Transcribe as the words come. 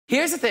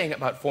Here's the thing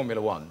about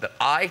Formula One that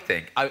I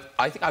think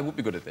I would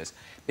be good at this,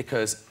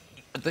 because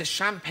the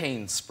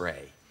champagne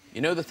spray,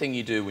 you know the thing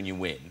you do when you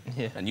win,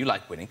 and you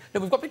like winning.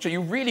 No, we've got a picture.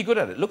 You're really good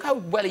at it. Look how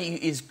well he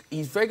is.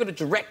 He's very good at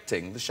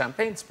directing the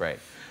champagne spray.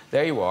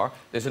 There you are.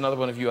 There's another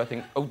one of you, I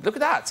think. Oh, look at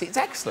that. See, it's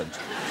excellent.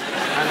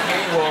 And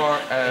here you are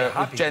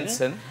with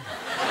Jensen.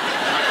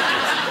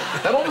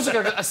 That almost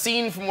looks like a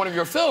scene from one of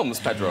your films,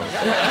 Pedro. Yeah,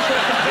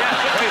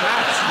 very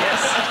much,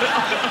 yes.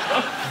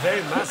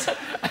 Very much.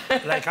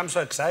 Like, I'm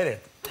so excited.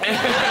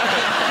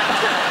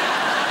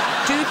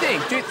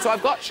 So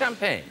I've got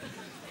champagne.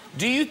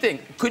 Do you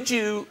think,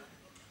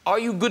 are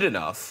you good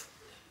enough,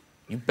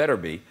 you better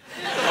be,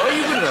 are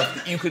you good enough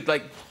that you could,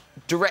 like,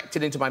 direct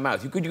it into my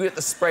mouth? Could you get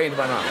the spray into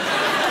my mouth?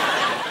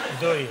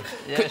 Do you?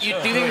 Yeah, do you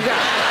think you can?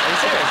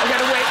 Okay,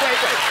 no, wait.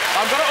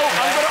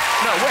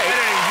 No, wait.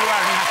 You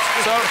are not.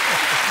 So,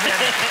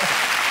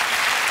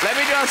 let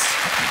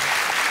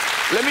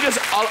me just,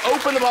 I'll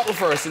open the bottle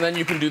first, and then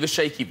you can do the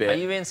shaky bit. Are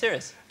you being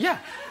serious? Yeah.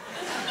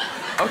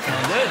 Okay.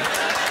 Good.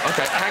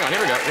 Okay, hang on,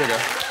 here we go.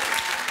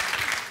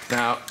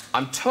 Now,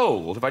 I'm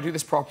told, if I do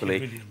this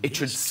properly, it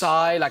should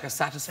sigh like a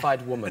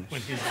satisfied woman.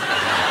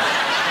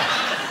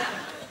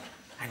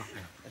 Hang on.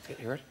 Let's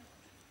hear it.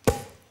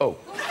 Oh.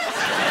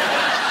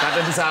 That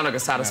doesn't sound like a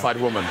satisfied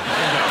woman.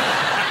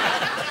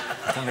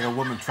 Sounds like a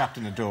woman trapped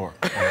in a door.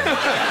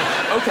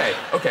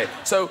 Okay.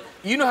 So,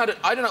 you know how to...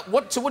 I don't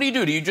know... So what do?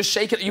 Do you just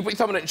shake it? You put your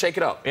thumb in it and shake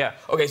it up? Yeah.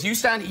 OK, so you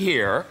stand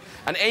here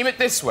and aim it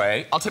this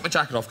way. I'll take my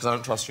jacket off because I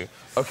don't trust you.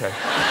 OK.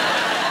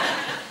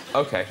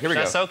 OK, here we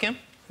go. Should I soak him?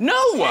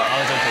 No! No,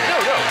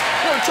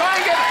 try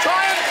and get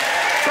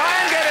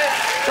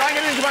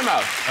it into my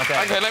mouth. OK.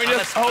 OK, let me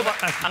just... Hold on.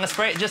 I'm going to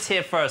spray it just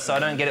here first so I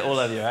don't get it all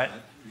over you, right?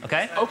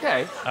 OK?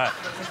 OK. All right.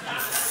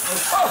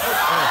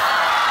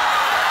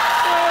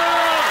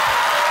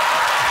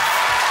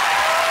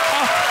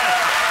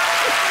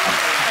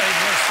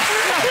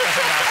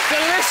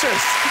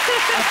 Delicious!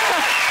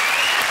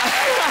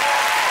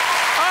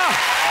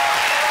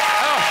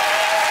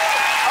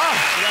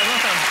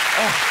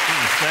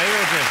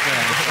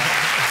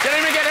 Did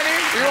anyone get any?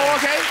 You all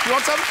okay? You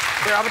want some?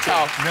 Here, have a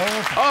towel. No.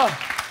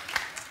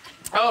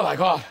 Oh, my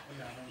God.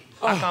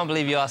 I can't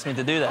believe you asked me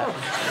to do that.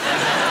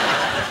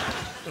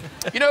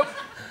 You know,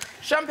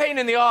 champagne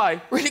in the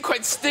eye, really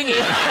quite stingy.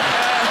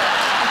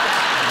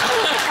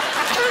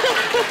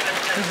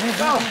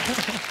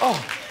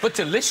 But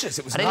delicious.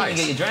 It was nice. I didn't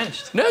even get you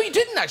drenched. No, you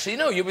didn't, actually.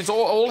 No, it was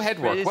all head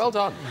work. Well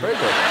done. Very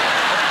good.